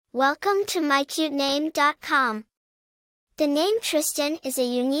Welcome to mycutename.com. The name Tristen is a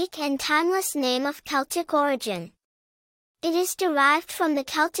unique and timeless name of Celtic origin. It is derived from the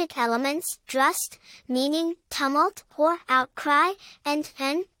Celtic elements drust, meaning tumult or outcry, and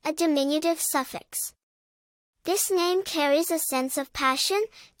en, a diminutive suffix. This name carries a sense of passion,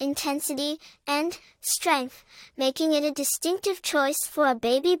 intensity, and strength, making it a distinctive choice for a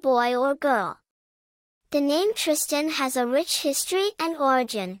baby boy or girl. The name Tristen has a rich history and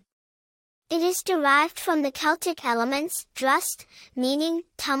origin. It is derived from the Celtic elements drust, meaning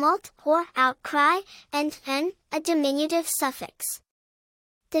tumult or outcry, and en, a diminutive suffix.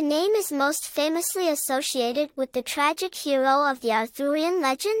 The name is most famously associated with the tragic hero of the Arthurian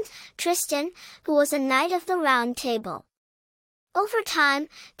legend, Tristen, who was a knight of the Round Table. Over time,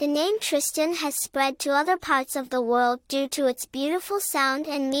 the name Tristen has spread to other parts of the world due to its beautiful sound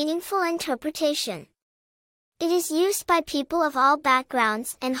and meaningful interpretation. It is used by people of all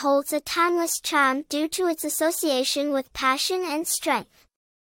backgrounds and holds a timeless charm due to its association with passion and strength.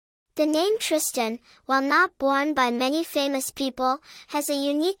 The name Tristen, while not borne by many famous people, has a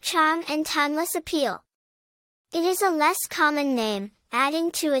unique charm and timeless appeal. It is a less common name, adding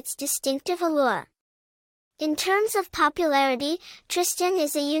to its distinctive allure. In terms of popularity, Tristen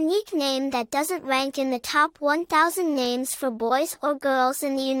is a unique name that doesn't rank in the top 1,000 names for boys or girls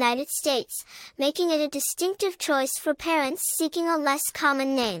in the United States, making it a distinctive choice for parents seeking a less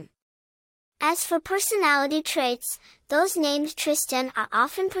common name. As for personality traits, those named Tristen are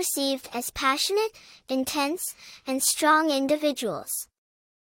often perceived as passionate, intense, and strong individuals.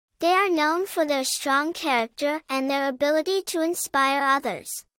 They are known for their strong character and their ability to inspire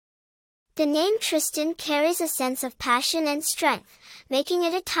others. The name Tristen carries a sense of passion and strength, making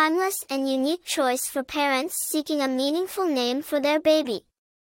it a timeless and unique choice for parents seeking a meaningful name for their baby.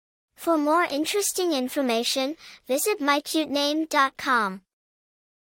 For more interesting information, visit mycutename.com.